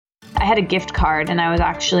I had a gift card, and I was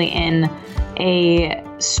actually in a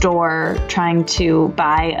store trying to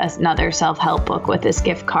buy another self-help book with this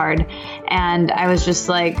gift card. And I was just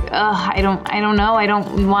like, I don't know. I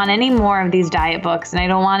don't want any more of these diet books, and I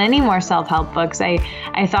don't want any more self-help books. I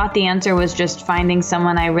thought the answer was just finding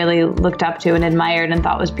someone I really looked up to and admired and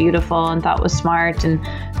thought was beautiful and thought was smart and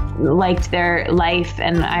liked their life.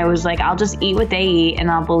 And I was like, I'll just eat what they eat,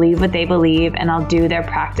 and I'll believe what they believe, and I'll do their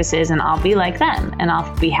practices, and I'll be like them, and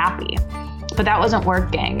I'll be happy. But that wasn't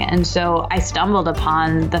working. And so I stumbled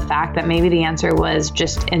upon the fact that maybe the answer was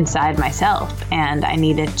just inside myself, and I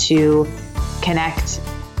needed to connect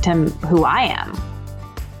to who I am.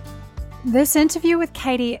 This interview with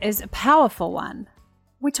Katie is a powerful one.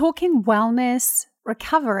 We're talking wellness,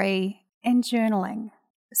 recovery, and journaling.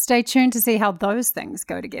 Stay tuned to see how those things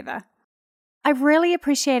go together. I really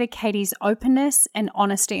appreciated Katie's openness and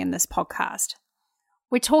honesty in this podcast.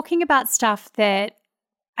 We're talking about stuff that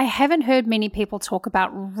I haven't heard many people talk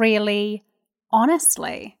about really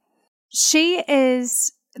honestly. She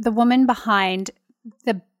is the woman behind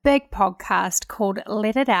the big podcast called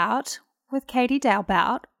Let It Out with Katie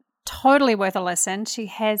Dalebout. Totally worth a listen. She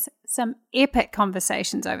has some epic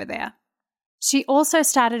conversations over there. She also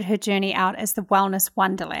started her journey out as the Wellness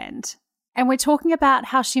Wonderland. And we're talking about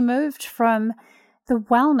how she moved from the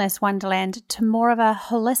Wellness Wonderland to more of a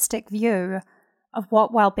holistic view of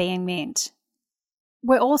what well-being meant.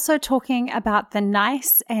 We're also talking about the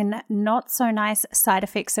nice and not so nice side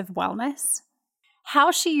effects of wellness,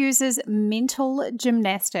 how she uses mental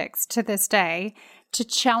gymnastics to this day to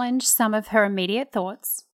challenge some of her immediate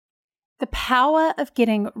thoughts, the power of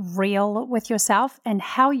getting real with yourself and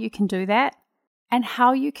how you can do that, and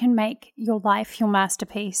how you can make your life your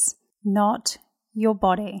masterpiece, not your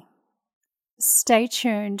body. Stay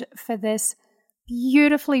tuned for this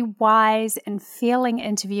beautifully wise and feeling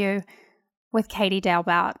interview with Katie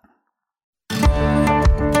Dalebout.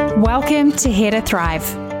 Welcome to Here to Thrive.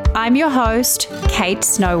 I'm your host, Kate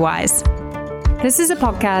Snowwise. This is a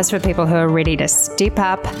podcast for people who are ready to step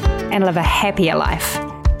up and live a happier life.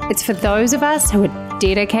 It's for those of us who are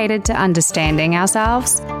dedicated to understanding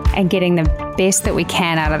ourselves and getting the best that we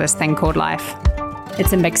can out of this thing called life.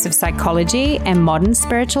 It's a mix of psychology and modern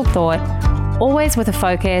spiritual thought, always with a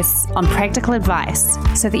focus on practical advice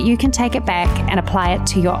so that you can take it back and apply it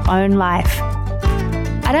to your own life.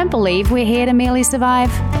 I don't believe we're here to merely survive.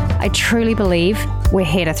 I truly believe we're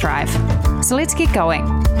here to thrive. So let's get going.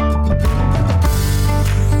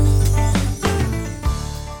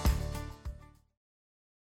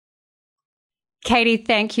 Katie,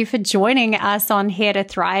 thank you for joining us on Here to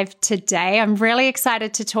Thrive today. I'm really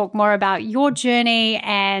excited to talk more about your journey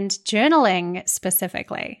and journaling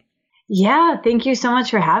specifically. Yeah, thank you so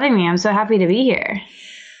much for having me. I'm so happy to be here.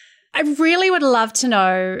 I really would love to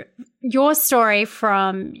know your story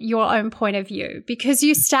from your own point of view, because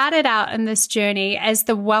you started out in this journey as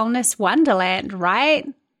the Wellness Wonderland, right?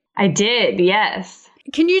 I did, yes.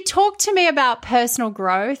 Can you talk to me about personal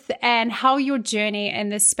growth and how your journey in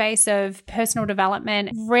this space of personal development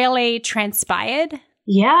really transpired?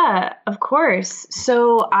 Yeah, of course.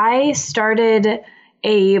 So I started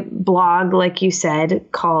a blog, like you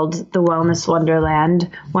said, called The Wellness Wonderland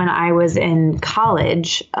when I was in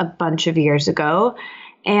college a bunch of years ago.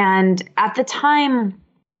 And at the time,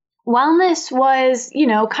 wellness was,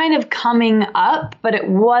 kind of coming up, but it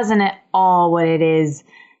wasn't at all what it is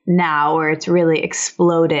now, where it's really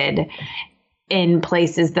exploded in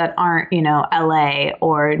places that aren't, LA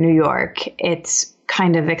or New York. It's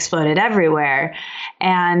kind of exploded everywhere.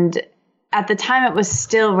 And at the time, it was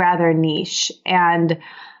still rather niche. And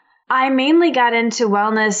I mainly got into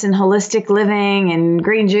wellness and holistic living and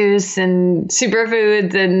green juice and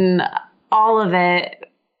superfoods and all of it,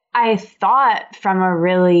 I thought, from a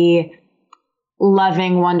really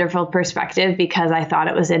loving, wonderful perspective, because I thought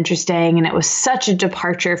it was interesting. And it was such a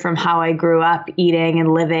departure from how I grew up eating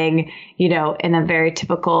and living, in a very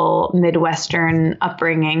typical Midwestern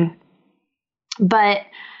upbringing. But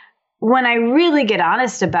when I really get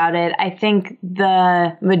honest about it, I think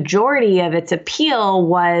the majority of its appeal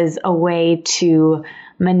was a way to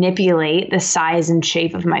manipulate the size and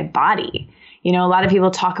shape of my body. A lot of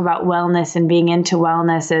people talk about wellness and being into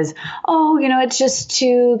wellness as, it's just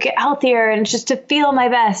to get healthier and it's just to feel my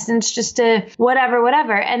best and it's just to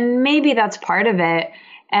whatever. And maybe that's part of it.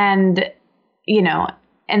 And,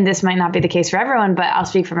 and this might not be the case for everyone, but I'll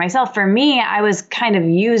speak for myself. For me, I was kind of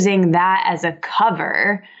using that as a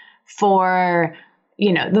cover for,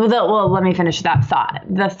 well, let me finish that thought.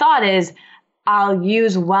 The thought is, I'll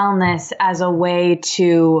use wellness as a way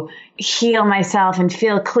to heal myself and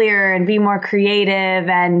feel clearer and be more creative.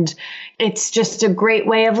 And it's just a great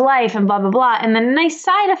way of life and blah, blah, blah. And the nice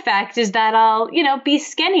side effect is that I'll, be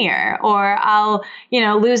skinnier, or I'll,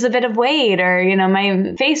 lose a bit of weight, or,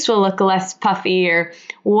 my face will look less puffy or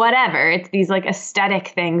whatever. It's these like aesthetic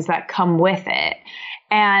things that come with it.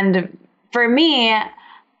 And for me, and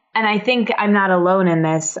I think I'm not alone in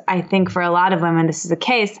this, I think for a lot of women, this is the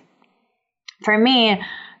case. For me,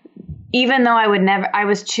 even though I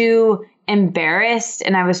was too embarrassed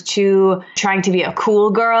and I was too trying to be a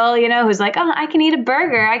cool girl, who's like, oh, I can eat a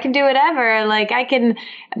burger, I can do whatever. Like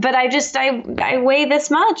but I weigh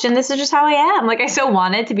this much and this is just how I am. Like I still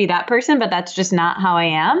wanted to be that person, but that's just not how I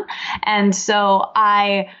am. And so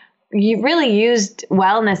you really used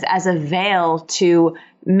wellness as a veil to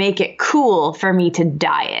make it cool for me to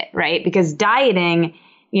diet, right? Because dieting,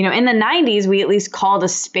 in the 90s, we at least called a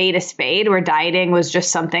spade, where dieting was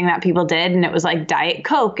just something that people did. And it was like Diet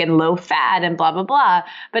Coke and low fat and blah, blah, blah.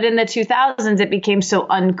 But in the 2000s, it became so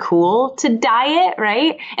uncool to diet,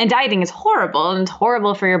 right? And dieting is horrible, and it's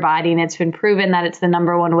horrible for your body. And it's been proven that it's the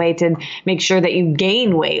number one way to make sure that you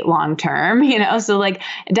gain weight long term, So like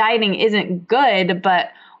dieting isn't good,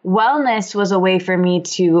 but wellness was a way for me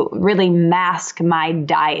to really mask my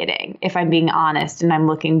dieting, if I'm being honest and I'm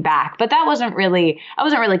looking back. But I wasn't really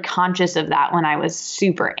conscious of that when I was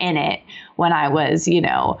super in it, when I was,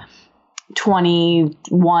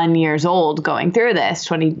 21 years old going through this,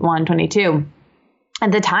 21, 22.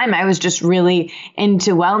 At the time, I was just really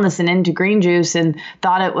into wellness and into green juice and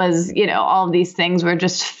thought it was, all of these things were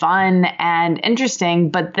just fun and interesting.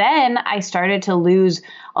 But then I started to lose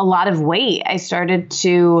a lot of weight. I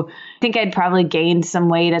think I'd probably gained some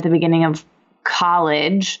weight at the beginning of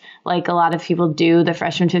college, like a lot of people do, the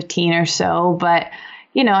freshman 15 or so. But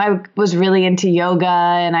I was really into yoga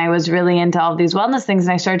and I was really into all these wellness things,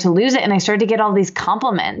 and I started to lose it. And I started to get all these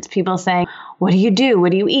compliments, people saying, what do you do?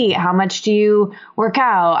 What do you eat? How much do you work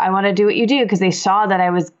out? I want to do what you do, because they saw that I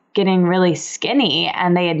was getting really skinny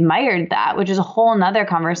and they admired that, which is a whole nother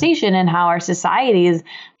conversation in how our society has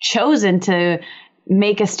chosen to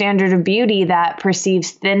make a standard of beauty that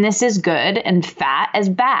perceives thinness as good and fat as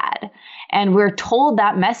bad. And we're told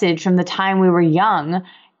that message from the time we were young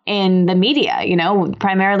in the media.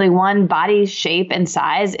 Primarily one body shape and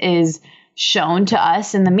size is shown to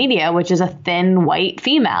us in the media, which is a thin white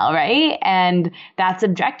female, right? And that's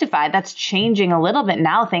objectified. That's changing a little bit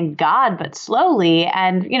now, thank God, but slowly.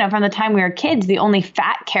 And, from the time we were kids, the only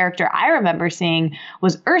fat character I remember seeing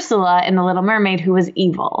was Ursula in The Little Mermaid, who was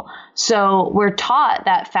evil. So we're taught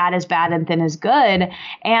that fat is bad and thin is good.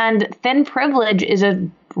 And thin privilege is a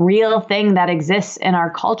real thing that exists in our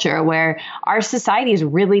culture, where our society is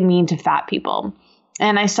really mean to fat people.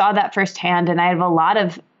 And I saw that firsthand. And I have a lot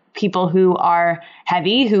of people who are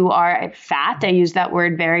heavy, who are fat. I use that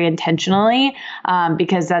word very intentionally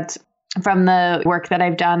because that's from the work that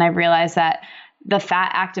I've done. I've realized that the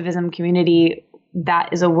fat activism community, that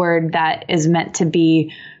is a word that is meant to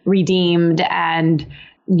be redeemed and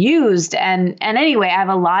used. And anyway, I have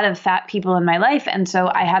a lot of fat people in my life. And so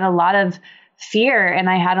I had a lot of fear, and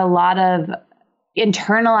I had a lot of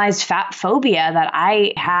internalized fat phobia that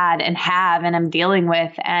I had and have and I'm dealing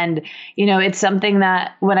with. And, it's something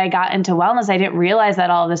that when I got into wellness, I didn't realize that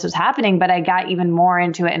all of this was happening, but I got even more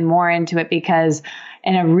into it because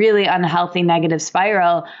in a really unhealthy negative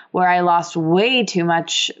spiral where I lost way too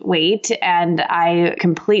much weight and I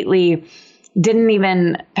completely didn't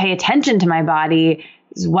even pay attention to my body's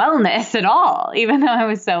wellness at all, even though I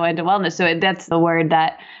was so into wellness. So that's the word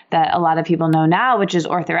that a lot of people know now, which is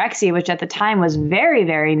orthorexia, which at the time was very,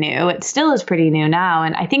 very new. It still is pretty new now.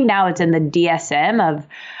 And I think now it's in the DSM of,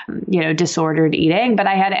 disordered eating. But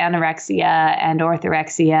I had anorexia and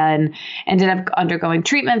orthorexia and ended up undergoing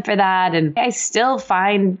treatment for that. And I still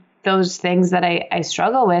find those things that I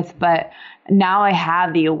struggle with, but now I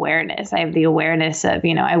have the awareness. I have the awareness of,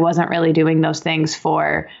 I wasn't really doing those things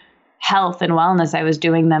for health and wellness. I was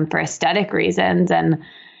doing them for aesthetic reasons and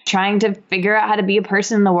trying to figure out how to be a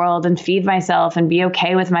person in the world and feed myself and be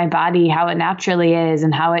okay with my body, how it naturally is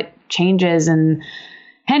and how it changes. And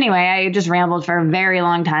anyway, I just rambled for a very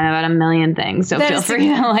long time about a million things. So feel free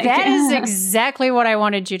to That is exactly what I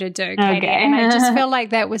wanted you to do, Katie. Okay. And I just feel like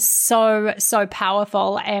that was so, so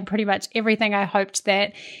powerful and pretty much everything I hoped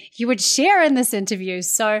that you would share in this interview.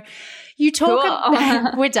 So you talk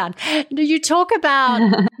about, we're done. You talk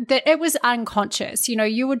about that it was unconscious.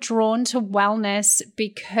 You were drawn to wellness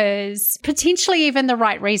because potentially even the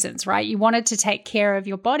right reasons, right? You wanted to take care of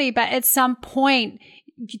your body, but at some point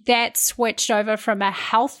that switched over from a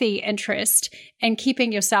healthy interest in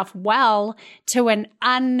keeping yourself well to an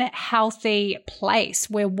unhealthy place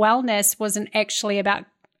where wellness wasn't actually about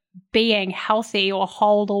being healthy or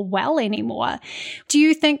whole or well anymore. Do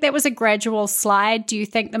you think that was a gradual slide? Do you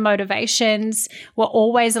think the motivations were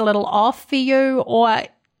always a little off for you? Or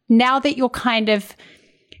now that you're kind of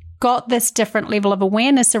got this different level of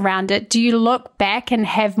awareness around it, do you look back and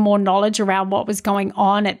have more knowledge around what was going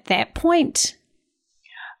on at that point?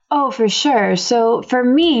 Oh, for sure. So for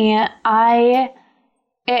me, it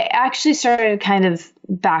actually started kind of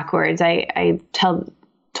backwards. I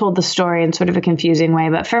told the story in sort of a confusing way,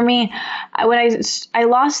 but for me, when I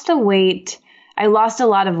lost the weight, I lost a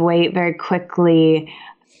lot of weight very quickly,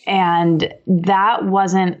 and that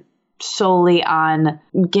wasn't solely on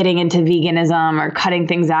getting into veganism or cutting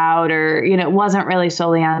things out, or it wasn't really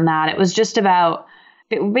solely on that. It was just about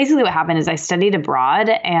basically what happened is I studied abroad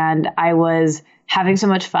and I was having so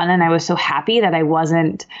much fun and I was so happy that I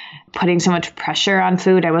wasn't putting so much pressure on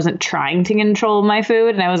food. I wasn't trying to control my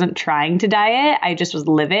food and I wasn't trying to diet. I just was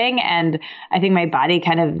living, and I think my body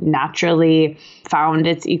kind of naturally found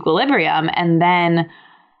its equilibrium. And then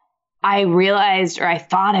I realized, or I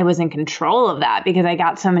thought I was in control of that because I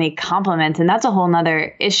got so many compliments, and that's a whole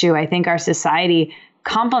nother issue. I think our society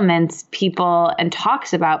compliments people and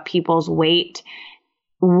talks about people's weight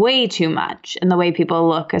way too much, and the way people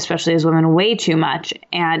look, especially as women, way too much.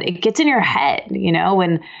 And it gets in your head,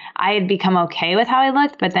 when I had become okay with how I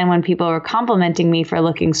looked, but then when people were complimenting me for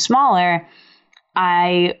looking smaller,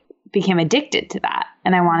 I became addicted to that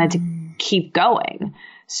and I wanted to keep going.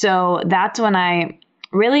 So that's when I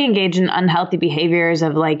really engaged in unhealthy behaviors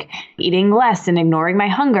of like eating less and ignoring my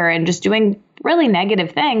hunger and just doing really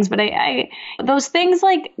negative things. But I those things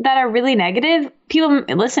like that are really negative, people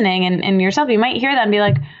listening and yourself, you might hear that and be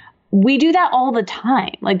like, we do that all the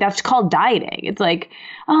time. Like, that's called dieting. It's like,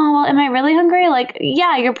 oh, well, am I really hungry? Like,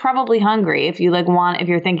 yeah, you're probably hungry if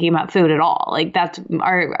you're thinking about food at all. Like, that's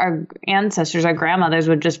our ancestors, our grandmothers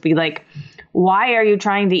would just be like, why are you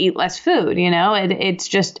trying to eat less food? It's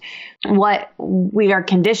just what we are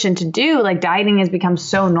conditioned to do. Like, dieting has become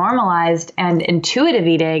so normalized, and intuitive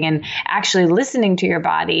eating and actually listening to your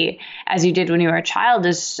body as you did when you were a child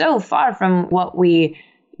is so far from what we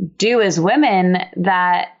do as women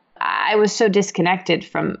that I was so disconnected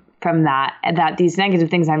from that, and that these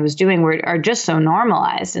negative things I was doing are just so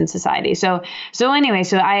normalized in society. So anyway,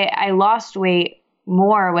 I lost weight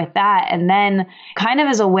more with that. And then kind of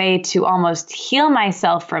as a way to almost heal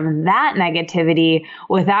myself from that negativity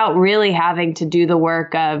without really having to do the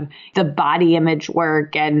work of the body image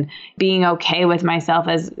work and being okay with myself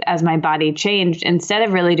as my body changed. Instead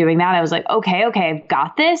of really doing that, I was like, okay, I've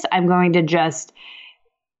got this. I'm going to just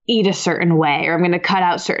eat a certain way, or I'm going to cut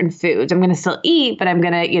out certain foods. I'm going to still eat, but I'm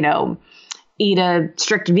going to, eat a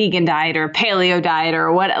strict vegan diet or a paleo diet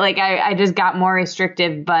or what. Like, I just got more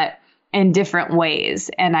restrictive, but in different ways.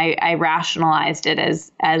 And I rationalized it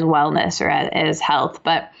as wellness or as health.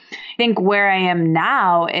 But I think where I am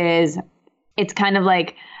now is, it's kind of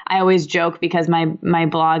like, I always joke because my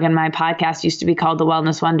blog and my podcast used to be called The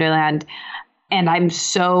Wellness Wonderland. And I'm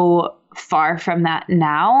so far from that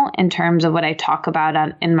now in terms of what I talk about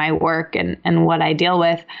in my work and what I deal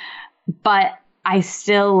with. But I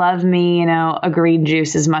still love me, a green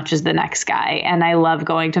juice as much as the next guy. And I love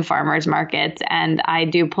going to farmers markets, and I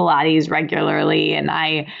do Pilates regularly. And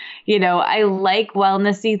I like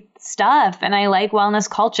wellnessy stuff, and I like wellness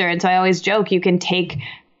culture. And so I always joke, you can take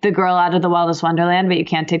the girl out of the wellness wonderland, but you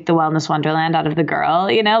can't take the wellness wonderland out of the girl.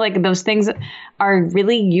 Like, those things are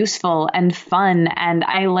really useful and fun. And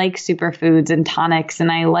I like superfoods and tonics,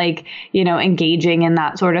 and I like, engaging in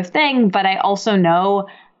that sort of thing. But I also know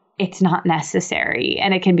it's not necessary,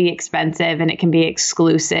 and it can be expensive, and it can be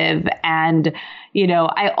exclusive. And,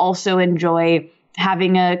 I also enjoy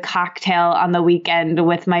having a cocktail on the weekend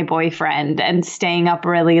with my boyfriend and staying up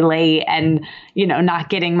really late and, not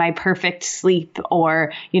getting my perfect sleep,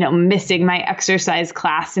 or, missing my exercise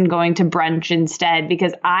class and going to brunch instead,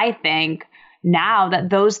 because I think now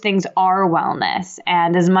that those things are wellness.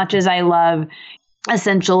 And as much as I love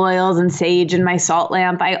essential oils and sage and my salt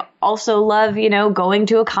lamp, I also love, going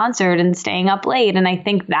to a concert and staying up late. And I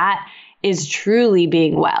think that is truly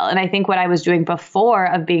being well. And I think what I was doing before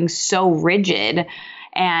of being so rigid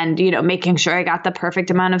and, making sure I got the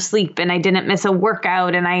perfect amount of sleep and I didn't miss a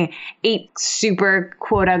workout and I ate super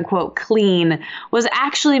quote unquote clean was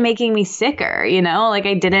actually making me sicker, like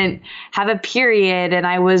I didn't have a period and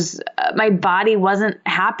my body wasn't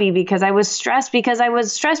happy because I was stressed because I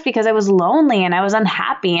was lonely and I was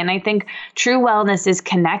unhappy. And I think true wellness is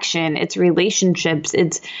connection. It's relationships.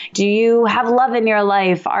 It's, do you have love in your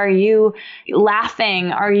life? Are you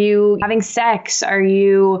laughing? Are you having sex? Are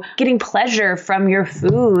you getting pleasure from your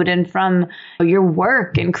food and from your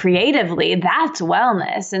work and creatively? That's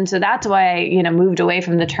wellness. And so that's why I, moved away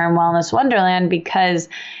from the term wellness wonderland, because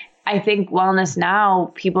I think wellness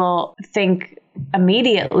now, people think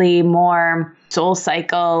immediately more Soul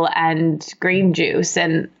Cycle and green juice.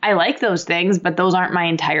 And I like those things, but those aren't my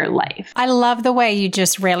entire life. I love the way you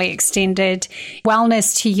just really extended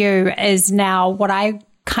wellness to you is now what I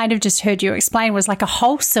kind of just heard you explain was like a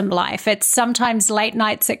wholesome life. It's sometimes late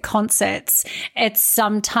nights at concerts. It's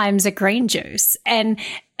sometimes a green juice and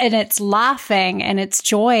it's laughing and it's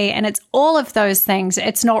joy and it's all of those things.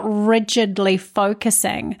 It's not rigidly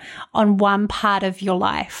focusing on one part of your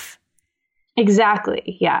life.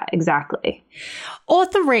 Exactly. Yeah, exactly.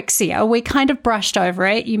 Orthorexia, we kind of brushed over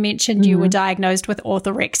it. You mentioned you were diagnosed with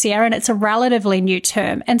orthorexia, and it's a relatively new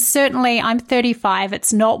term. And certainly I'm 35.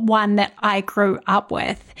 It's not one that I grew up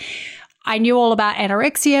with. I knew all about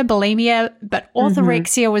anorexia, bulimia, but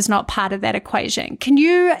orthorexia was not part of that equation. Can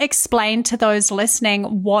you explain to those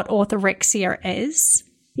listening what orthorexia is?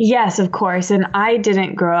 Yes, of course. And I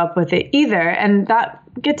didn't grow up with it either. And that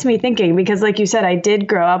gets me thinking, because like you said, I did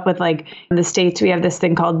grow up with, like, in the States, we have this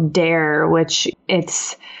thing called DARE, which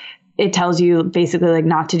it tells you basically like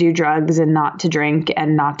not to do drugs and not to drink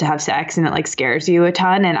and not to have sex. And it like scares you a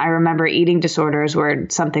ton. And I remember eating disorders were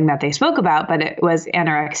something that they spoke about, but it was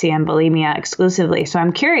anorexia and bulimia exclusively. So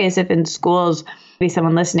I'm curious if in schools, maybe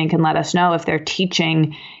someone listening can let us know if they're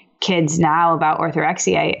teaching kids now about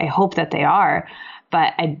orthorexia. I hope that they are.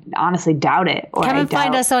 But I honestly doubt it. Come and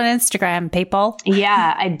find us on Instagram, people.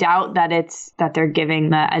 Yeah, I doubt that they're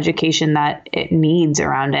giving the education that it needs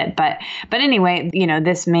around it. But anyway,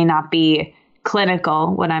 this may not be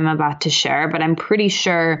clinical, what I'm about to share, but I'm pretty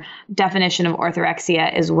sure definition of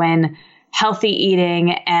orthorexia is when healthy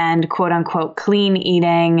eating and quote unquote clean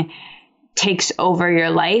eating takes over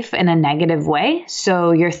your life in a negative way.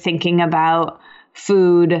 So you're thinking about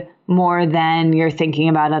food more than you're thinking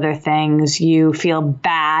about other things. You feel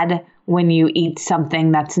bad when you eat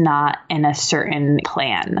something that's not in a certain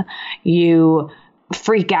plan. You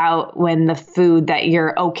freak out when the food that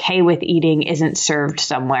you're okay with eating isn't served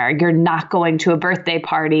somewhere. You're not going to a birthday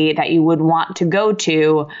party that you would want to go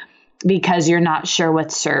to because you're not sure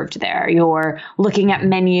what's served there. You're looking at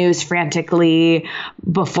menus frantically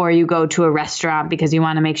before you go to a restaurant because you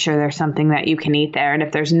want to make sure there's something that you can eat there. And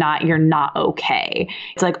if there's not, you're not okay.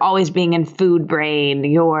 It's like always being in food brain.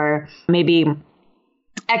 You're maybe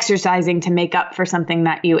exercising to make up for something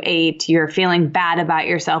that you ate. You're feeling bad about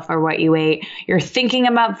yourself or what you ate. You're thinking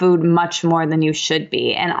about food much more than you should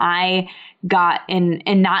be. And I got in,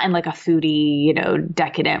 and not in like a foodie,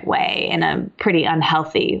 decadent way, in a pretty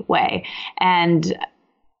unhealthy way. And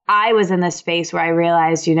I was in this space where I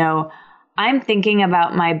realized, I'm thinking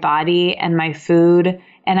about my body and my food,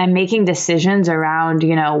 and I'm making decisions around,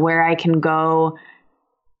 where I can go,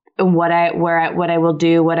 what I will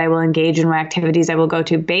do, what I will engage in, what activities I will go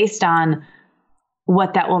to based on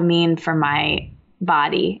what that will mean for my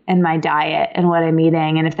body and my diet and what I'm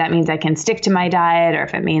eating. And if that means I can stick to my diet, or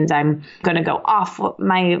if it means I'm going to go off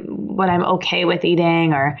what I'm okay with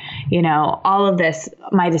eating, or, all of this,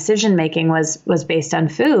 my decision making was based on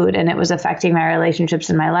food, and it was affecting my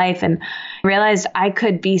relationships in my life. And I realized I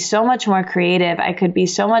could be so much more creative. I could be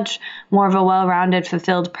so much more of a well-rounded,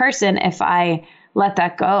 fulfilled person if I let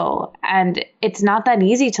that go. And it's not that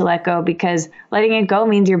easy to let go, because letting it go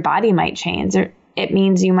means your body might change, or it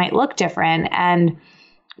means you might look different. And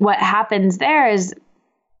what happens there is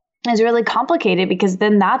really complicated, because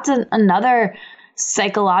then that's another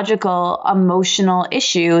psychological, emotional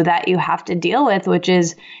issue that you have to deal with, which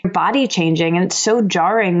is your body changing. And it's so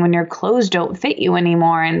jarring when your clothes don't fit you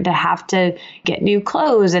anymore, and to have to get new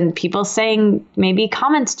clothes, and people saying maybe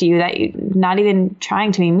comments to you that you're not even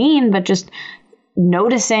trying to be mean, but just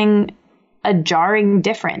noticing a jarring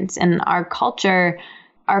difference. In our culture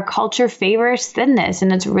favors thinness,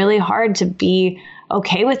 and it's really hard to be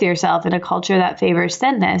okay with yourself in a culture that favors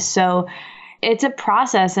thinness. So it's a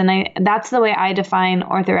process, and that's the way I define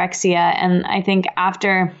orthorexia. And I think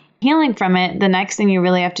after healing from it, the next thing you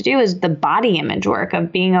really have to do is the body image work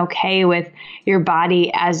of being okay with your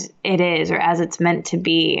body as it is, or as it's meant to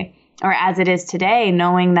be, or as it is today,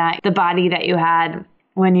 knowing that the body that you had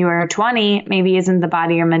when you were 20 maybe isn't the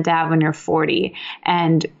body you're meant to have when you're 40.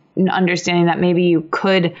 And understanding that maybe you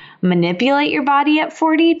could manipulate your body at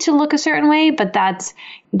 40 to look a certain way, but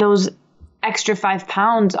those extra 5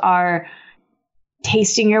 pounds are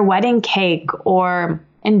tasting your wedding cake or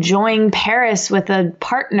enjoying Paris with a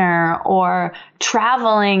partner or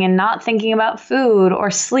traveling and not thinking about food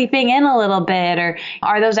or sleeping in a little bit, or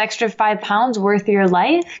are those extra 5 pounds worth your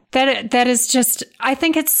life? That is just, I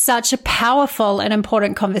think it's such a powerful and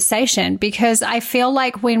important conversation, because I feel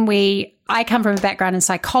like I come from a background in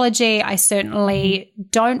psychology. I certainly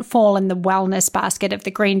don't fall in the wellness basket of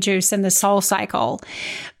the green juice and the soul cycle.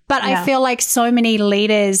 But I feel like so many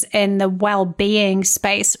leaders in the well-being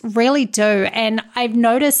space really do. And I've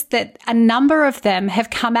noticed that a number of them have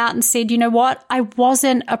come out and said, you know what, I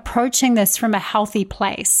wasn't approaching this from a healthy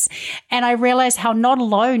place. And I realized how not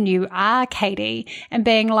alone you are, Katie, and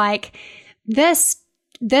being like, this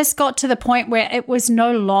got to the point where it was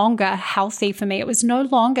no longer healthy for me. It was no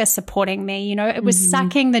longer supporting me. You know, it was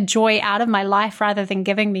sucking the joy out of my life rather than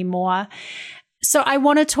giving me more. So I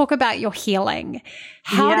want to talk about your healing.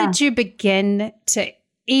 How did you begin to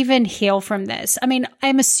even heal from this? I mean,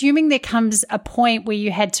 I'm assuming there comes a point where you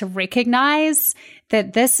had to recognize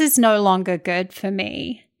that this is no longer good for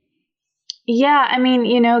me. Yeah. I mean,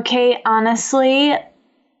 you know, Kate, honestly,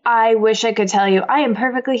 I wish I could tell you I am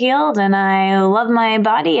perfectly healed and I love my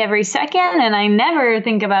body every second and I never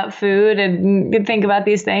think about food and think about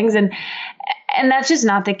these things. And that's just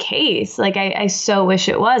not the case. Like, I so wish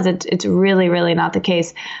it was. It's really, really not the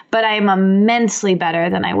case. But I'm immensely better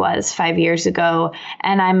than I was 5 years ago.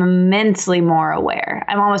 And I'm immensely more aware.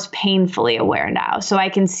 I'm almost painfully aware now. So I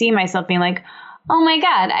can see myself being like, oh my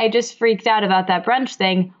God, I just freaked out about that brunch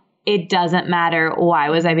thing. It doesn't matter.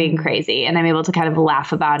 Why was I being crazy? And I'm able to kind of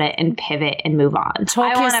laugh about it and pivot and move on.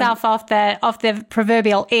 Talk yourself off the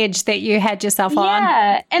proverbial edge that you had yourself on.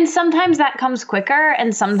 Yeah. And sometimes that comes quicker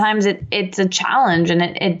and sometimes it's a challenge and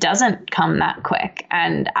it doesn't come that quick.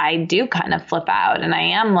 And I do kind of flip out and I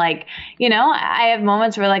am like, you know, I have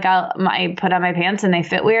moments where like I put on my pants and they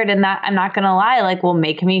fit weird, and that, I'm not going to lie, like will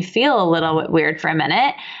make me feel a little bit weird for a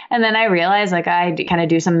minute. And then I realize like I kind of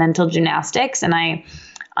do some mental gymnastics and I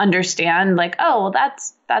understand like, oh, well,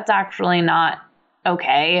 that's actually not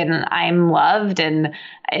okay. And I'm loved and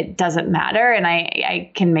it doesn't matter. And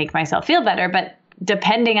I can make myself feel better. But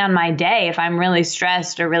depending on my day, if I'm really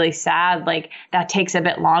stressed or really sad, like that takes a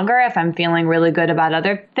bit longer. If I'm feeling really good about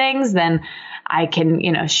other things, then I can,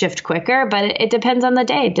 you know, shift quicker. But it depends on the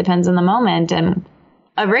day. It depends on the moment. And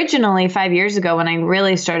originally 5 years ago, when I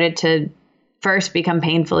really started to first become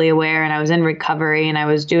painfully aware and I was in recovery and I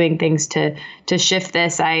was doing things to shift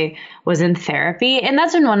this, I was in therapy. And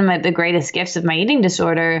that's been one of the greatest gifts of my eating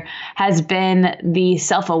disorder has been the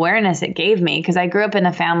self-awareness it gave me. Because I grew up in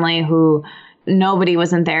a family who nobody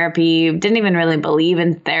was in therapy, didn't even really believe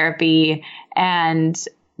in therapy, and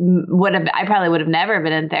I probably would have never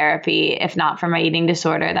been in therapy if not for my eating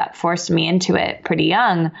disorder that forced me into it pretty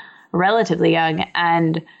young, relatively young.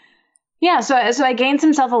 And yeah, so I gained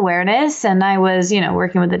some self-awareness and I was, you know,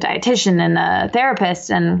 working with a dietitian and a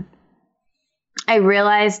therapist, and I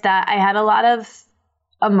realized that I had a lot of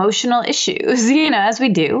emotional issues, you know, as we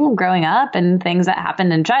do growing up, and things that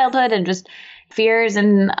happened in childhood and just fears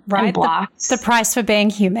and blocks. The price for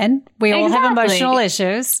being human. We all have emotional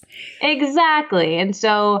issues. Exactly. And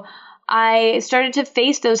so I started to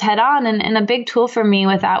face those head on, and a big tool for me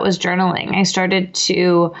with that was journaling. I started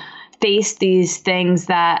to face these things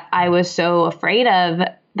that I was so afraid of,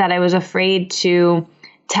 that I was afraid to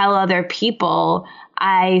tell other people.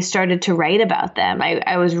 I started to write about them.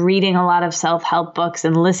 I was reading a lot of self-help books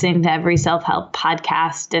and listening to every self-help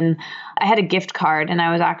podcast. And I had a gift card, and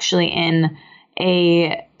I was actually in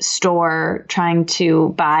a store trying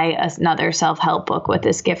to buy another self-help book with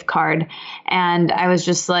this gift card. And I was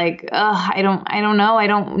just like, I don't know. I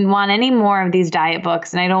don't want any more of these diet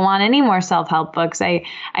books, and I don't want any more self-help books. I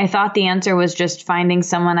thought the answer was just finding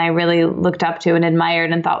someone I really looked up to and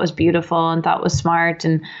admired and thought was beautiful and thought was smart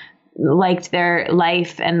and liked their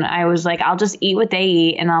life. And I was like, I'll just eat what they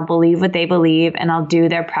eat and I'll believe what they believe and I'll do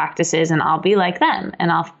their practices and I'll be like them and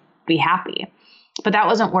I'll be happy. But that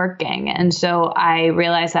wasn't working. And so I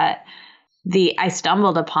realized that I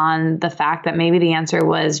stumbled upon the fact that maybe the answer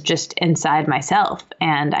was just inside myself,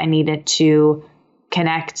 and I needed to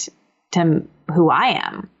connect to who I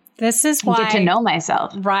am. This is why, get to know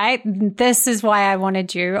myself. Right. This is why I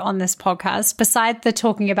wanted you on this podcast. Besides the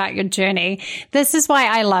talking about your journey, this is why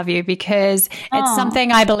I love you, because it's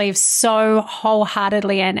something I believe so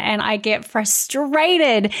wholeheartedly in. And I get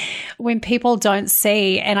frustrated when people don't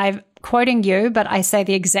see, and I'm quoting you, but I say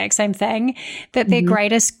the exact same thing, that their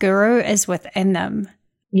greatest guru is within them.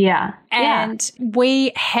 Yeah. And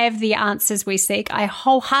we have the answers we seek. I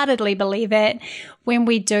wholeheartedly believe it when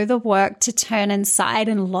we do the work to turn inside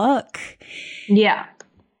and look. Yeah.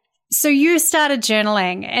 So you started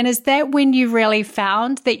journaling, and is that when you really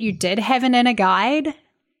found that you did have an inner guide?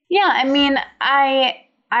 Yeah. I mean,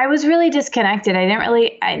 I was really disconnected. I didn't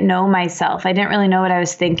really know myself. I didn't really know what I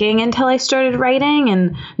was thinking until I started writing,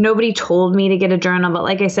 and nobody told me to get a journal. But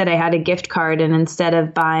like I said, I had a gift card, and instead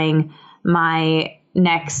of buying my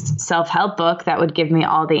next self-help book that would give me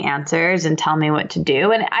all the answers and tell me what to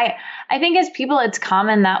do. And I think as people, it's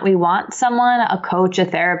common that we want someone, a coach, a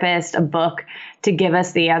therapist, a book to give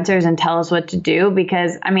us the answers and tell us what to do.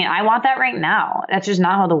 Because I mean, I want that right now. That's just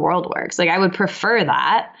not how the world works. Like I would prefer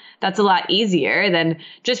that. That's a lot easier than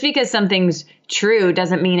just because something's true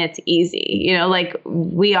doesn't mean it's easy. You know, like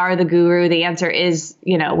we are the guru. The answer is,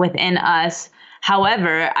 you know, within us.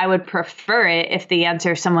 However, I would prefer it if the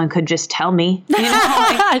answer someone could just tell me. You know,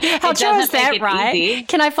 like, how true is that, right? Easy.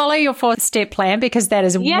 Can I follow your 4-step plan? Because that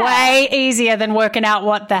is way easier than working out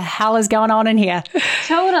what the hell is going on in here.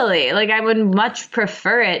 Totally. Like I would much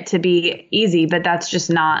prefer it to be easy, but that's just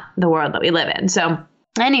not the world that we live in. So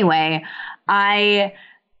anyway, I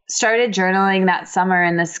started journaling that summer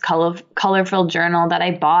in this colorful journal that I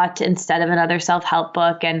bought instead of another self-help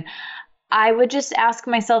book. And I would just ask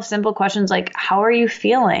myself simple questions like, how are you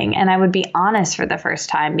feeling? And I would be honest for the first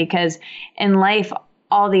time, because in life,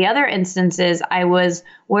 all the other instances, I was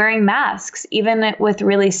wearing masks, even with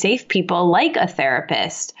really safe people like a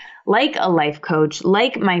therapist, like a life coach,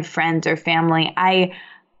 like my friends or family. I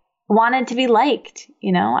wanted to be liked,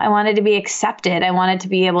 you know, I wanted to be accepted. I wanted to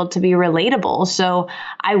be able to be relatable. So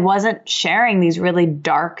I wasn't sharing these really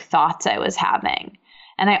dark thoughts I was having.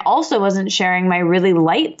 And I also wasn't sharing my really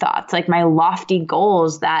light thoughts, like my lofty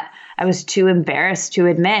goals that I was too embarrassed to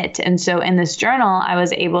admit. And so in this journal, I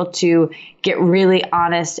was able to get really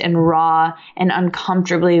honest and raw and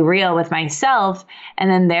uncomfortably real with myself.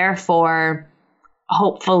 And then therefore,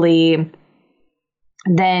 hopefully,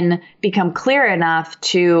 then become clear enough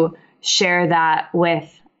to share that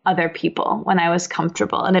with other people when I was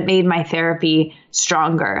comfortable. And it made my therapy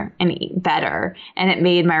stronger and better. And it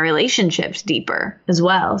made my relationships deeper as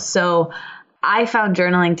well. So I found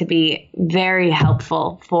journaling to be very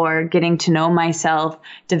helpful for getting to know myself,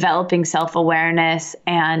 developing self-awareness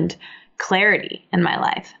and clarity in my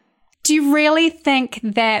life. Do you really think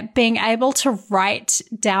that being able to write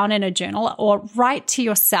down in a journal or write to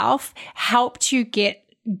yourself helped you get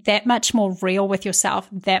that much more real with yourself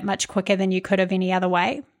that much quicker than you could have any other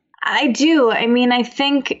way? I do. I mean, I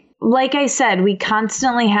think, like I said, we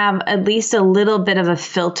constantly have at least a little bit of a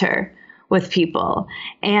filter with people.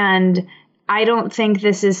 And I don't think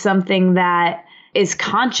this is something that is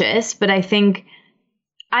conscious, but I think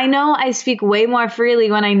I know I speak way more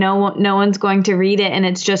freely when I know no one's going to read it and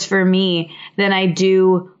it's just for me than I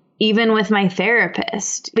do even with my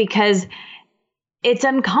therapist, because it's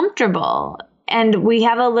uncomfortable and we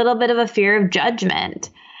have a little bit of a fear of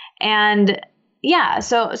judgment. And yeah,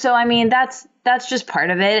 so I mean, that's just part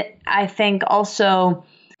of it. I think also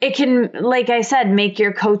it can, like I said, make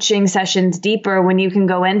your coaching sessions deeper when you can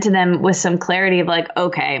go into them with some clarity of like,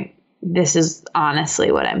 okay, this is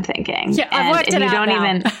honestly what I'm thinking. Yeah, I've worked it out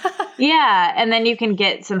now. Yeah. And then you can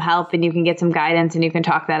get some help and you can get some guidance and you can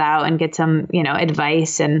talk that out and get some, you know,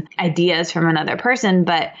 advice and ideas from another person.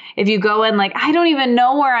 But if you go in like, I don't even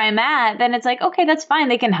know where I'm at, then it's like, okay, that's fine.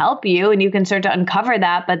 They can help you and you can start to uncover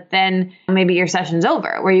that. But then maybe your session's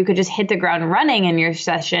over, where you could just hit the ground running in your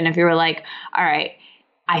session if you were like, all right,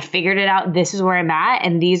 I figured it out. This is where I'm at.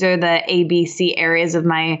 And these are the ABC areas of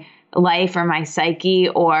my life or my psyche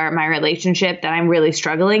or my relationship that I'm really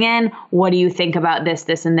struggling in. What do you think about this,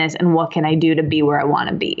 this, and this? And what can I do to be where I want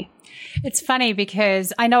to be? It's funny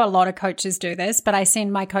because I know a lot of coaches do this, but I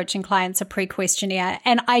send my coaching clients a pre-questionnaire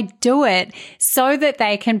and I do it so that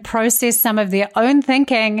they can process some of their own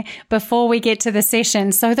thinking before we get to the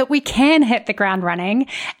session so that we can hit the ground running.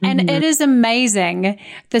 And it is amazing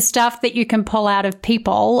the stuff that you can pull out of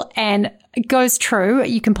people, and it goes true.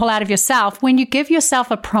 You can pull out of yourself when you give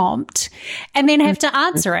yourself a prompt and then have to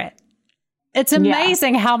answer it. It's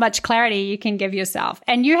amazing how much clarity you can give yourself.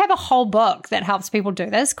 And you have a whole book that helps people do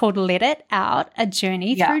this called Let It Out, A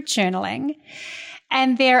Journey Through Journaling.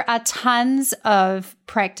 And there are tons of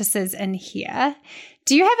practices in here.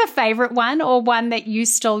 Do you have a favorite one or one that you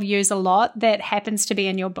still use a lot that happens to be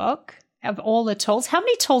in your book of all the tools? How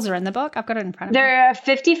many tools are in the book? I've got it in front of me. There are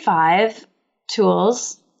 55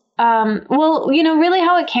 tools. Well, you know, really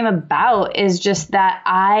how it came about is just that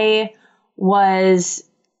I was,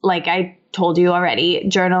 like I told you already,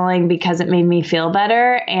 journaling because it made me feel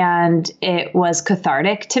better and it was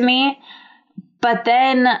cathartic to me. But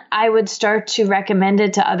then I would start to recommend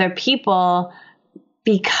it to other people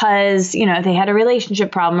because, you know, if they had a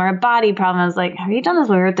relationship problem or a body problem, I was like, have you done this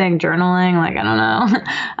weird thing, journaling? Like, I don't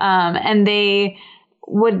know. And they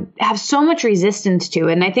would have so much resistance to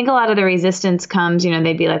it. And I think a lot of the resistance comes, you know,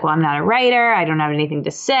 they'd be like, well, I'm not a writer. I don't have anything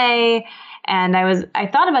to say. And I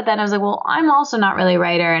thought about that and I was like, well, I'm also not really a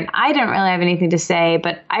writer and I didn't really have anything to say,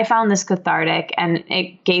 but I found this cathartic and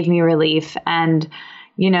it gave me relief. And,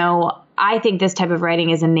 you know, I think this type of writing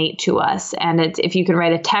is innate to us. And it's, if you can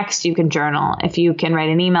write a text, you can journal. If you can write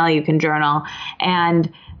an email, you can journal.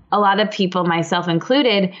 And a lot of people, myself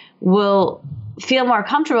included, will feel more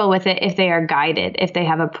comfortable with it if they are guided, if they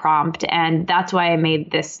have a prompt. And that's why I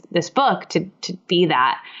made this book to be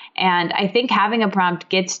that. And I think having a prompt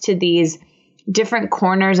gets to these different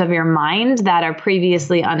corners of your mind that are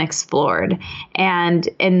previously unexplored. And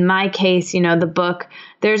in my case, you know, the book,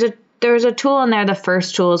 there's a tool in there. The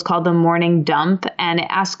first tool is called the morning dump, and it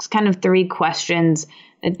asks kind of 3 questions.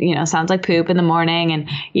 It, you know, sounds like poop in the morning, and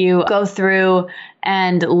you go through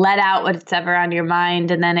and let out what's ever on your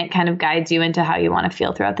mind, and then it kind of guides you into how you want to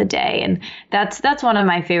feel throughout the day. And that's one of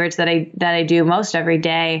my favorites that I do most every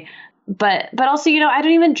day. But also, you know, I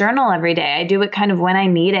don't even journal every day. I do it kind of when I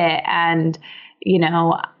need it. And, you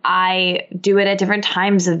know, I do it at different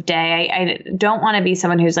times of day. I don't want to be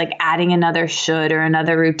someone who's like adding another should or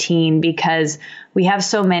another routine because we have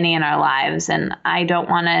so many in our lives and I don't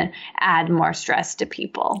want to add more stress to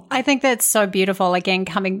people. I think that's so beautiful. Again,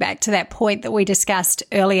 coming back to that point that we discussed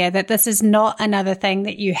earlier, that this is not another thing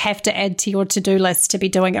that you have to add to your to-do list to be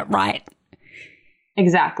doing it right.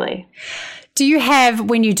 Exactly. Do you have,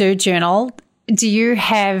 when you do journal, do you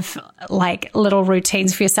have like little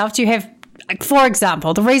routines for yourself? Do you have, like, for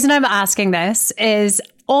example, the reason I'm asking this is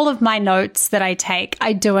all of my notes that I take,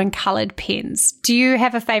 I do in colored pens. Do you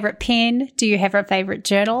have a favorite pen? Do you have a favorite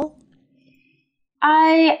journal?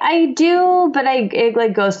 I do, but it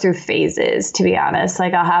like goes through phases, to be honest.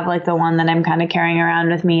 Like I'll have like the one that I'm kind of carrying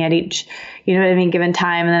around with me at each, you know what I mean, given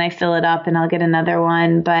time, and then I fill it up and I'll get another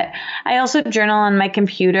one. But I also journal on my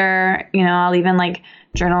computer. You know, I'll even like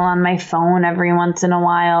journal on my phone every once in a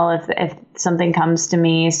while if something comes to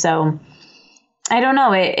me. So I don't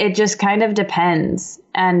know. It just kind of depends.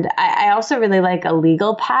 And I also really like a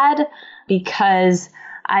legal pad because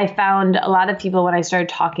I found a lot of people, when I started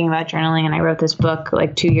talking about journaling and I wrote this book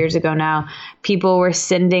like 2 years ago now, people were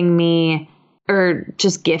sending me or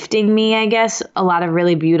just gifting me, I guess, a lot of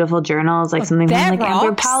really beautiful journals, like something from like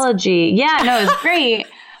anthropology. Yeah, no, it was great.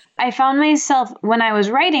 I found myself when I was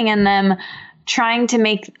writing in them trying to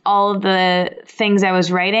make all of the things I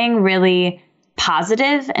was writing really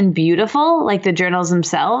positive and beautiful, like the journals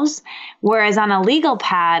themselves. Whereas on a legal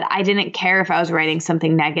pad, I didn't care if I was writing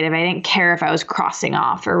something negative. I didn't care if I was crossing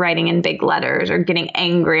off or writing in big letters or getting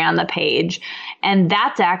angry on the page. And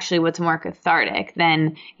that's actually what's more cathartic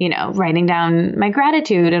than, you know, writing down my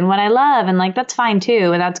gratitude and what I love. And like, that's fine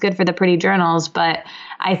too. And that's good for the pretty journals. But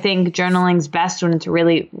I think journaling's best when it's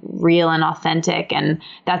really real and authentic. And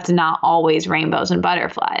that's not always rainbows and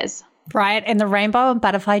butterflies. Right. And the rainbow and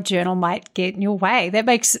butterfly journal might get in your way. That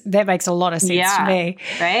makes a lot of sense to me.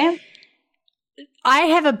 Right? I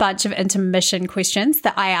have a bunch of intermission questions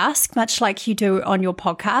that I ask, much like you do on your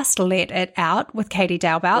podcast, Let It Out with Katie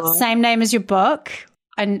Dalebout. Cool. Same name as your book.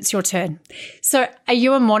 And it's your turn. So are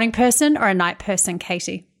you a morning person or a night person,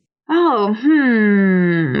 Katie? Oh,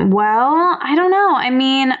 well, I don't know. I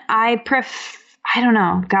mean, I don't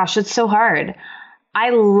know. Gosh, it's so hard.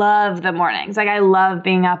 I love the mornings. Like I love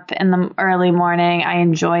being up in the early morning. I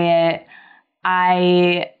enjoy it.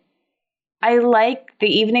 I like the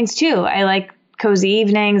evenings too. I like cozy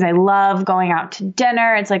evenings. I love going out to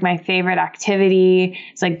dinner. It's like my favorite activity.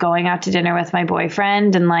 It's like going out to dinner with my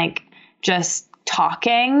boyfriend and like just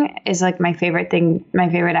talking is like my favorite thing, my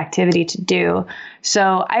favorite activity to do.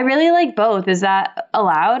 So I really like both. Is that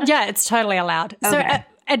allowed? Yeah, it's totally allowed. Okay.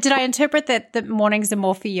 So did I interpret that the mornings are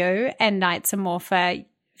more for you and nights are more for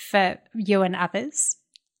you and others?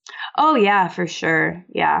 Oh yeah, for sure.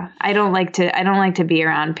 Yeah. I don't like to be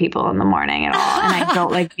around people in the morning at all. And I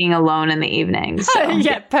don't like being alone in the evenings. So.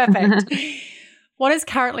 Yeah, perfect. What is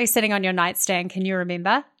currently sitting on your nightstand? Can you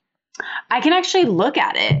remember? I can actually look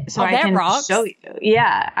at it. So I can show you.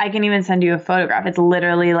 Yeah. I can even send you a photograph. It's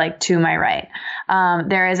literally like to my right.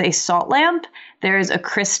 There is a salt lamp. There's a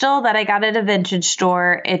crystal that I got at a vintage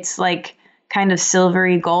store. It's like kind of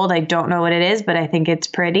silvery gold. I don't know what it is, but I think it's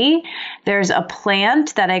pretty. There's a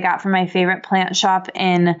plant that I got from my favorite plant shop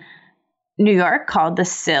in New York called The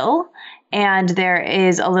Sill. And there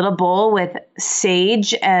is a little bowl with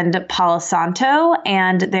sage and Palo Santo,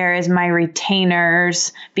 and there is my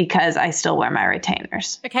retainers because I still wear my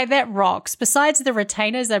retainers. Okay, that rocks. Besides the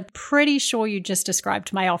retainers, I'm pretty sure you just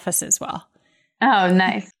described my office as well. Oh,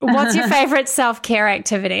 nice. What's your favorite self-care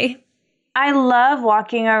activity? I love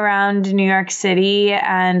walking around New York City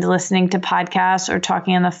and listening to podcasts or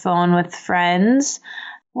talking on the phone with friends.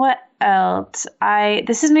 What else?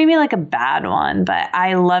 This is maybe like a bad one, but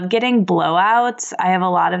I love getting blowouts. I have a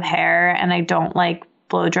lot of hair and I don't like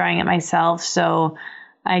blow drying it myself, so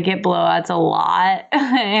I get blowouts a lot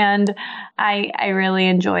and I really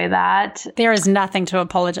enjoy that. There is nothing to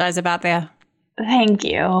apologize about there. Thank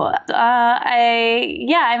you.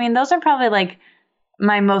 I mean, those are probably like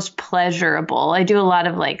my most pleasurable. I do a lot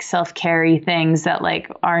of like self-care things that like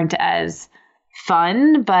aren't as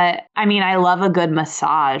fun, but I mean, I love a good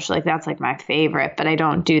massage. Like that's like my favorite, but I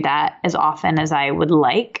don't do that as often as I would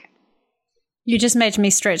like. You just made me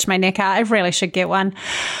stretch my neck out. I really should get one.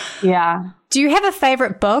 Yeah. Do you have a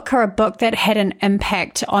favorite book or a book that had an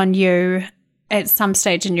impact on you at some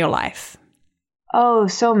stage in your life? Oh,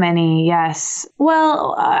 so many. Yes.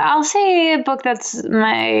 Well, I'll say a book that's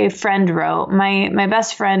my friend wrote. My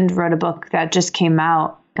best friend wrote a book that just came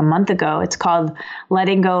out a month ago. It's called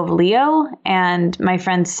Letting Go of Leo, and my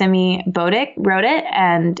friend Simi Bodick wrote it,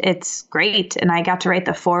 and it's great. And I got to write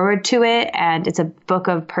the foreword to it, and it's a book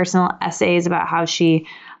of personal essays about how she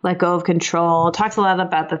let go of control. Talks a lot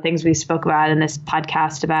about the things we spoke about in this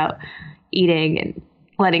podcast about eating and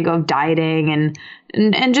letting go of dieting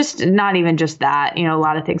and just not even just that, a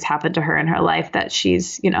lot of things happened to her in her life that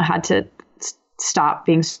she's, had to stop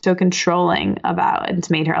being so controlling about, and it's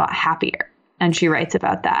made her a lot happier. And she writes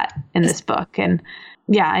about that in this book. And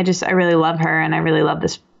yeah, I really love her, and I really love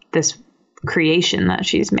this creation that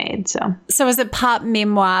she's made. So is it part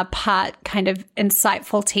memoir, part kind of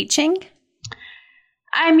insightful teaching?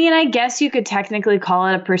 I mean, I guess you could technically call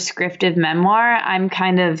it a prescriptive memoir. I'm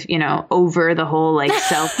kind of, over the whole like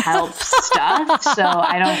self-help stuff. So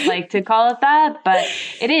I don't like to call it that, but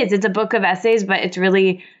it is. It's a book of essays, but it's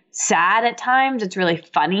really sad at times. It's really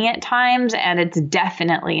funny at times, and it's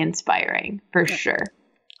definitely inspiring for sure.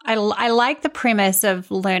 I like the premise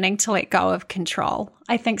of learning to let go of control.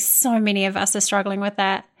 I think so many of us are struggling with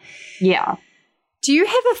that. Yeah. Do you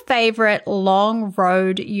have a favorite long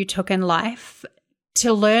road you took in life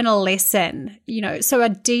to learn a lesson? So a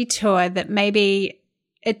detour that maybe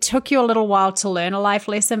it took you a little while to learn a life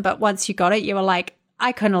lesson, but once you got it, you were like,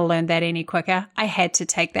 I couldn't have learned that any quicker. I had to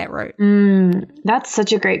take that route. That's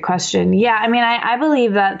such a great question. Yeah, I mean, I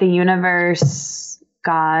believe that the universe,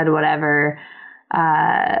 God, whatever,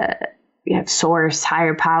 source,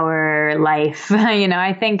 higher power, life,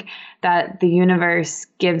 I think that the universe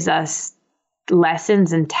gives us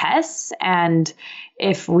lessons and tests, and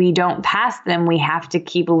if we don't pass them, we have to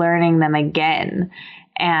keep learning them again,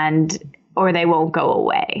 or they won't go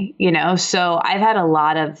away, So I've had a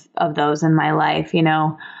lot of those in my life,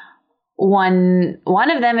 One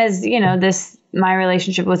of them is, my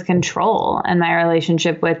relationship with control, and my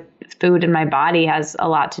relationship with food and my body has a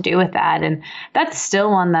lot to do with that. And that's still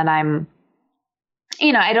one that I'm,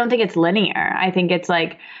 I don't think it's linear. I think it's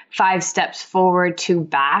like 5 steps forward, 2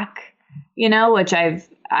 back, which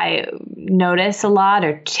I notice a lot,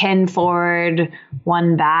 or 10 forward,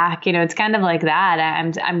 1 back. It's kind of like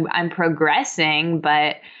that. I'm progressing,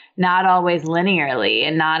 but not always linearly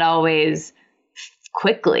and not always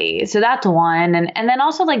quickly. So that's one. And then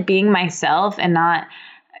also like being myself and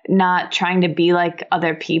not trying to be like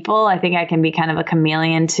other people. I think I can be kind of a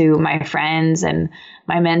chameleon to my friends and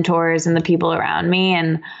my mentors and the people around me,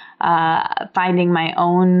 and finding my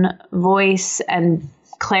own voice and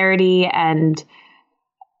clarity and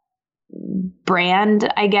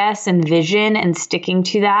brand, I guess, and vision, and sticking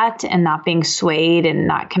to that and not being swayed and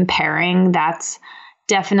not comparing. That's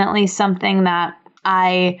definitely something that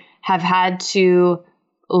I have had to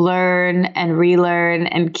learn and relearn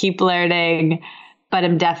and keep learning, but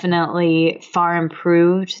I'm definitely far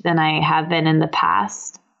improved than I have been in the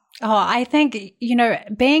past. Oh, I think,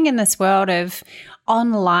 being in this world of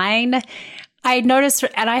online, I noticed,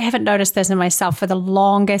 and I haven't noticed this in myself for the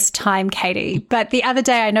longest time, Katie, but the other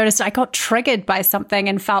day I noticed I got triggered by something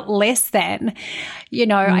and felt less than,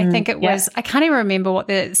 I think it was, I can't even remember what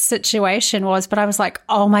the situation was, but I was like,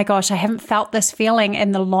 oh my gosh, I haven't felt this feeling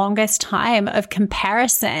in the longest time of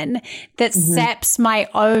comparison that saps my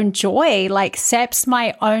own joy, like saps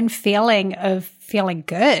my own feeling of feeling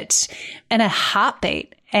good in a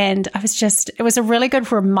heartbeat. And it was a really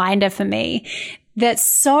good reminder for me that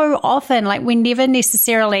so often, like, we never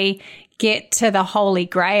necessarily get to the holy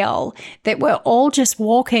grail, that we're all just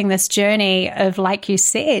walking this journey of, like you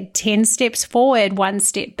said, 10 steps forward, 1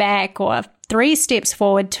 step back, or 3 steps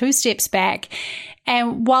forward, 2 steps back.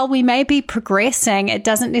 And while we may be progressing, it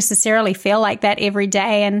doesn't necessarily feel like that every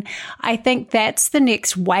day. And I think that's the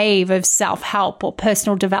next wave of self-help or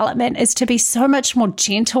personal development, is to be so much more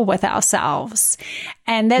gentle with ourselves.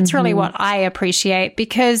 And that's really what I appreciate,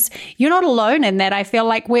 because you're not alone in that. I feel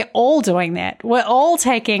like we're all doing that. We're all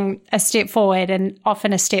taking a step forward and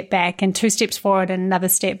often a step back, and 2 steps forward and another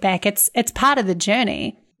step back. It's part of the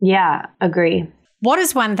journey. Yeah, agree. What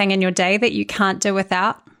is one thing in your day that you can't do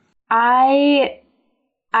without? I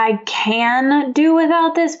can do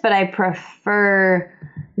without this, but I prefer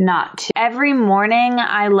not to. Every morning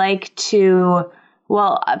I like to,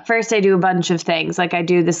 well, first I do a bunch of things. Like I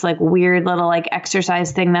do this like weird little like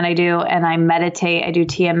exercise thing that I do, and I meditate. I do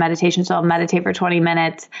TM meditation. So I'll meditate for 20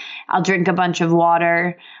 minutes. I'll drink a bunch of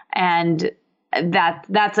water, and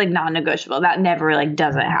that's like non-negotiable. That never like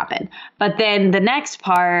doesn't happen. But then the next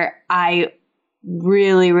part, I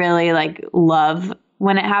really, really like love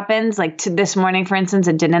when it happens. Like to this morning, for instance,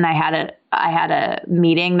 it didn't. I had a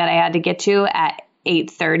meeting that I had to get to at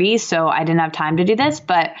 8:30, so I didn't have time to do this.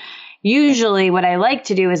 But usually what I like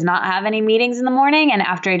to do is not have any meetings in the morning. And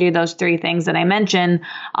after I do those 3 things that I mentioned,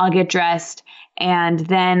 I'll get dressed. And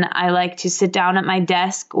then I like to sit down at my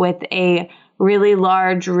desk with a really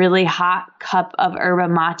large, really hot cup of yerba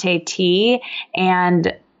mate tea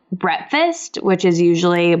and breakfast, which is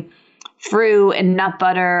usually fruit and nut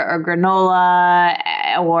butter or granola,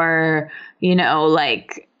 or, you know,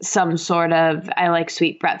 like some sort of, I like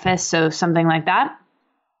sweet breakfast, so something like that.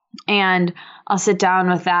 And I'll sit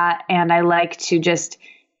down with that, and I like to just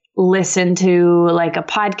listen to like a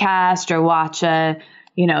podcast or watch a,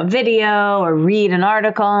 you know, video or read an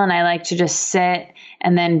article. And I like to just sit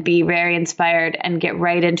and then be very inspired and get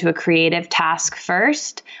right into a creative task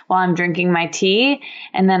first while I'm drinking my tea.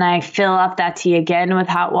 And then I fill up that tea again with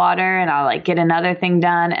hot water, and I'll like get another thing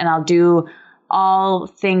done, and I'll do all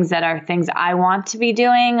things that are things I want to be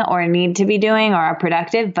doing or need to be doing or are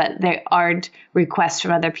productive, but they aren't requests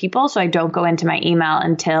from other people. So I don't go into my email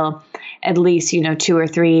until at least, you know, 2 or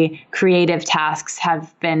 3 creative tasks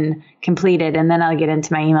have been completed. And then I'll get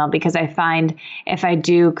into my email, because I find if I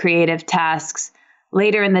do creative tasks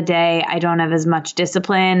later in the day, I don't have as much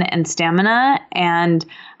discipline and stamina, and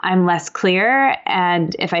I'm less clear.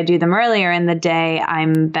 And if I do them earlier in the day,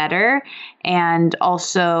 I'm better. And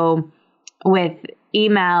also with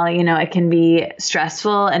email, you know, it can be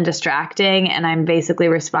stressful and distracting, and I'm basically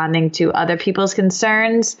responding to other people's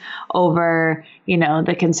concerns over, you know,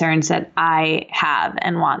 the concerns that I have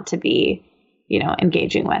and want to be, you know,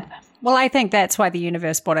 engaging with. Well, I think that's why the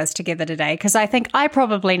universe brought us together today, because I think I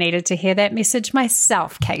probably needed to hear that message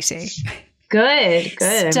myself, Katie. Good.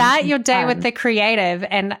 Start your day with the creative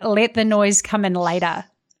and let the noise come in later.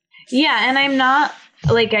 Yeah, and I'm not,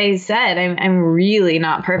 like I said, I'm really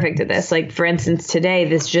not perfect at this. Like, for instance, today,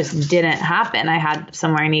 this just didn't happen. I had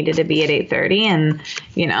somewhere I needed to be at 8:30, and,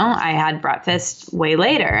 you know, I had breakfast way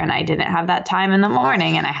later, and I didn't have that time in the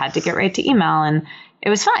morning, and I had to get right to email, and it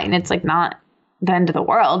was fine. It's like not the end of the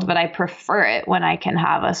world, but I prefer it when I can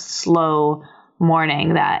have a slow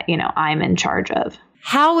morning that, you know, I'm in charge of.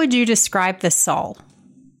 How would you describe the soul?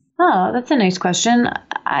 Oh, that's a nice question.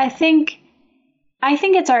 I think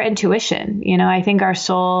it's our intuition. You know, I think our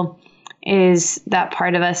soul is that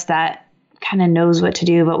part of us that kind of knows what to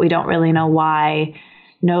do, but we don't really know why,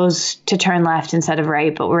 knows to turn left instead of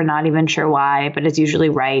right, but we're not even sure why, but it's usually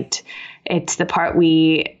right. It's the part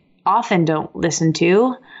we often don't listen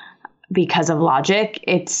to because of logic.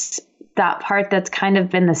 It's that part that's kind of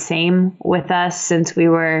been the same with us since we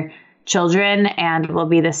were children and will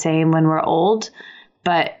be the same when we're old,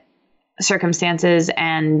 but circumstances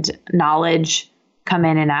and knowledge come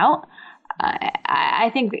in and out.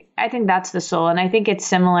 I think that's the soul, and I think it's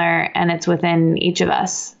similar, and it's within each of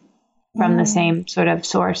us from the same sort of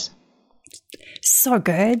source. So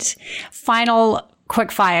good. Final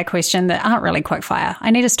quick fire question that aren't really quick fire.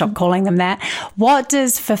 I need to stop calling them that. What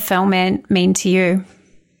does fulfillment mean to you?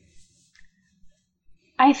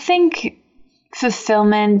 I think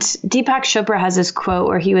fulfillment, Deepak Chopra has this quote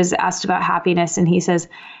where he was asked about happiness, and he says,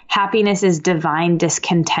 happiness is divine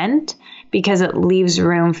discontent because it leaves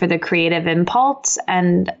room for the creative impulse.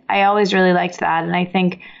 And I always really liked that. And I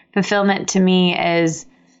think fulfillment to me is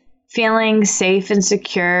feeling safe and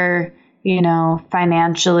secure, you know,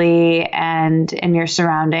 financially and in your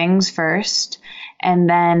surroundings first, and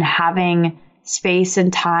then having space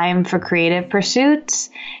and time for creative pursuits,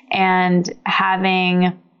 and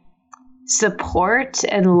having support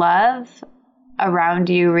and love around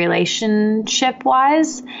you relationship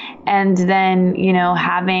wise, and then, you know,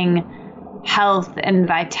 having health and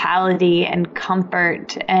vitality and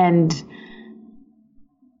comfort and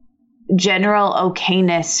general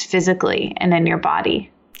okayness physically and in your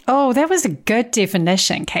body. Oh, that was a good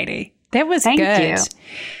definition, Katie. That was Thank good.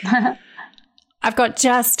 you. I've got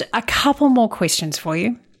just a couple more questions for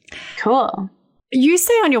you. Cool. You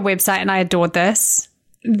say on your website, and I adored this,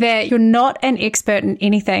 that you're not an expert in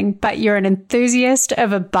anything, but you're an enthusiast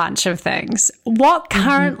of a bunch of things. What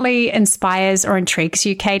currently inspires or intrigues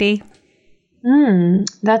you, Katie?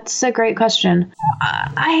 That's a great question.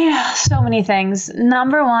 I so many things.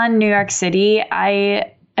 Number one, New York City.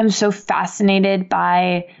 I am so fascinated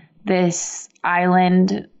by this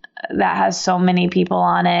island that has so many people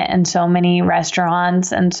on it and so many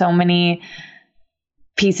restaurants and so many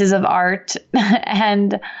pieces of art.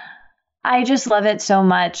 And I just love it so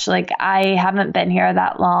much. Like, I haven't been here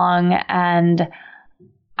that long and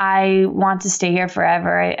I want to stay here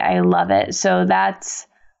forever. I love it. So that's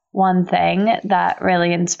one thing that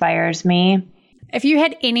really inspires me. If you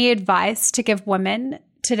had any advice to give women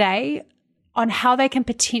today on how they can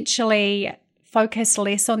potentially focus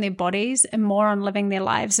less on their bodies and more on living their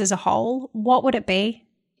lives as a whole, what would it be?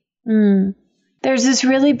 There's this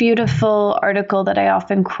really beautiful article that I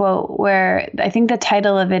often quote where I think the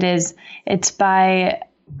title of it is, it's by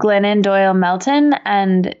Glennon Doyle Melton,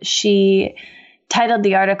 and she titled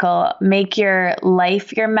the article, "Make Your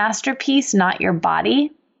Life Your Masterpiece, Not Your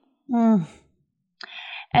Body." And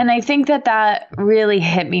I think that really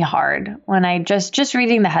hit me hard when I just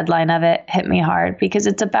reading the headline of it hit me hard, because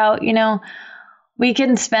it's about, we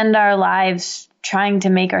can spend our lives trying to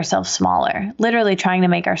make ourselves smaller, literally trying to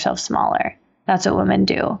make ourselves smaller. That's what women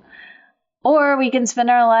do. Or we can spend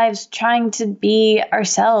our lives trying to be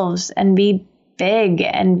ourselves and be big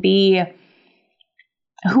and be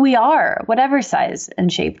who we are, whatever size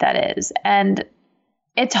and shape that is. And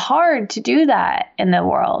it's hard to do that in a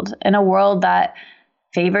world that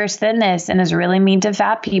favors thinness and is really mean to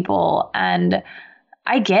fat people. And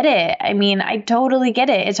I get it. I mean, I totally get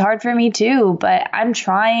it. It's hard for me too, but I'm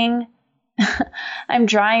trying. I'm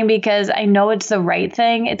trying because I know it's the right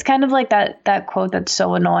thing. It's kind of like that quote that's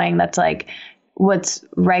so annoying. That's like, what's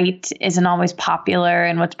right isn't always popular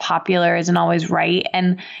and what's popular isn't always right.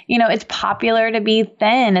 And, it's popular to be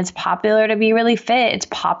thin. It's popular to be really fit. It's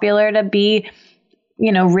popular to be,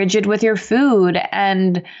 rigid with your food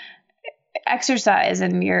and exercise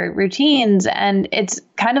and your routines. And it's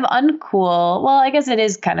kind of uncool. Well, I guess it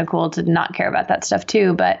is kind of cool to not care about that stuff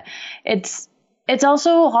too, but it's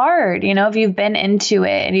also hard, if you've been into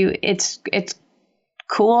it and it's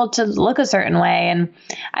cool to look a certain way. And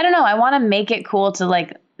I don't know, I want to make it cool to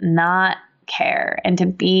like not care and to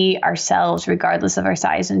be ourselves regardless of our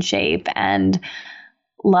size and shape, and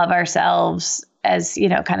love ourselves, as,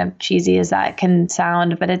 kind of cheesy as that can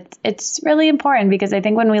sound, but it's really important, because I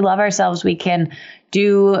think when we love ourselves, we can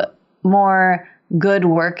do more good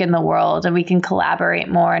work in the world, and we can collaborate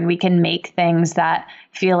more, and we can make things that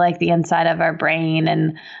feel like the inside of our brain,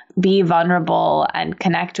 and be vulnerable and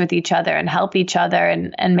connect with each other and help each other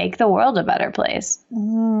and make the world a better place.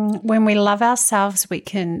 When we love ourselves, we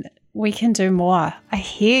can do more. I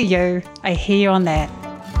hear you on that.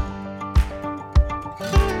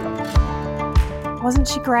 Wasn't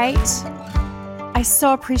she great? I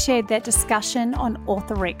so appreciated that discussion on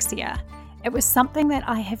orthorexia. It was something that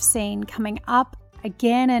I have seen coming up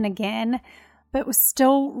again and again, but was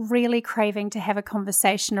still really craving to have a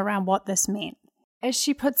conversation around what this meant. As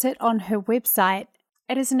she puts it on her website,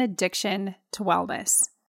 it is an addiction to wellness.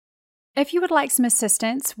 If you would like some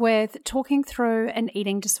assistance with talking through an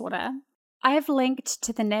eating disorder, I have linked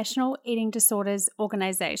to the National Eating Disorders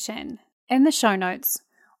Organization in the show notes,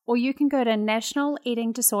 or you can go to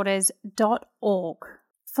nationaleatingdisorders.org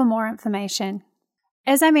for more information.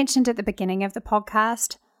 As I mentioned at the beginning of the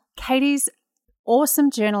podcast, Katie's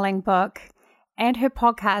awesome journaling book and her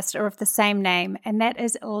podcast are of the same name, and that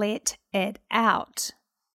is Let It Out.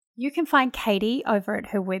 You can find Katie over at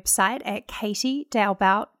her website at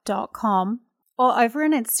katiedalbout.com or over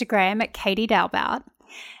on Instagram at katiedalbout.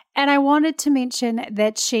 And I wanted to mention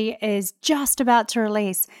that she is just about to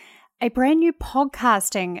release a brand new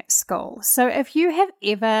podcasting school. So if you have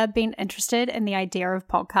ever been interested in the idea of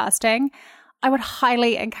podcasting, I would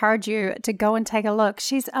highly encourage you to go and take a look.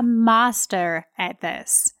 She's a master at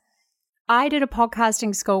this. I did a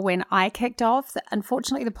podcasting school when I kicked off.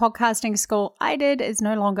 Unfortunately, the podcasting school I did is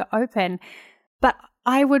no longer open, but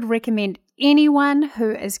I would recommend anyone who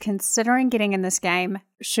is considering getting in this game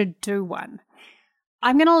should do one.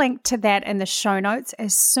 I'm going to link to that in the show notes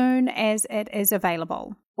as soon as it is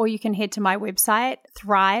available. Or you can head to my website,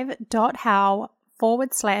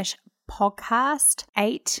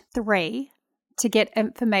 thrive.how/podcast83 to get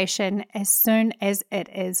information as soon as it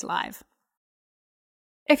is live.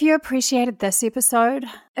 If you appreciated this episode,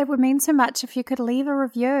 it would mean so much if you could leave a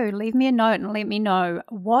review, leave me a note and let me know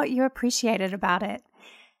what you appreciated about it.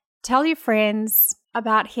 Tell your friends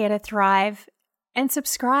about Here to Thrive and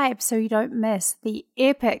subscribe so you don't miss the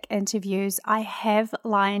epic interviews I have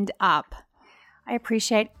lined up. I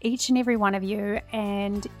appreciate each and every one of you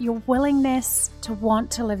and your willingness to want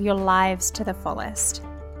to live your lives to the fullest.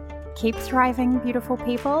 Keep thriving, beautiful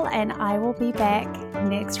people, and I will be back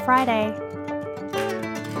next Friday.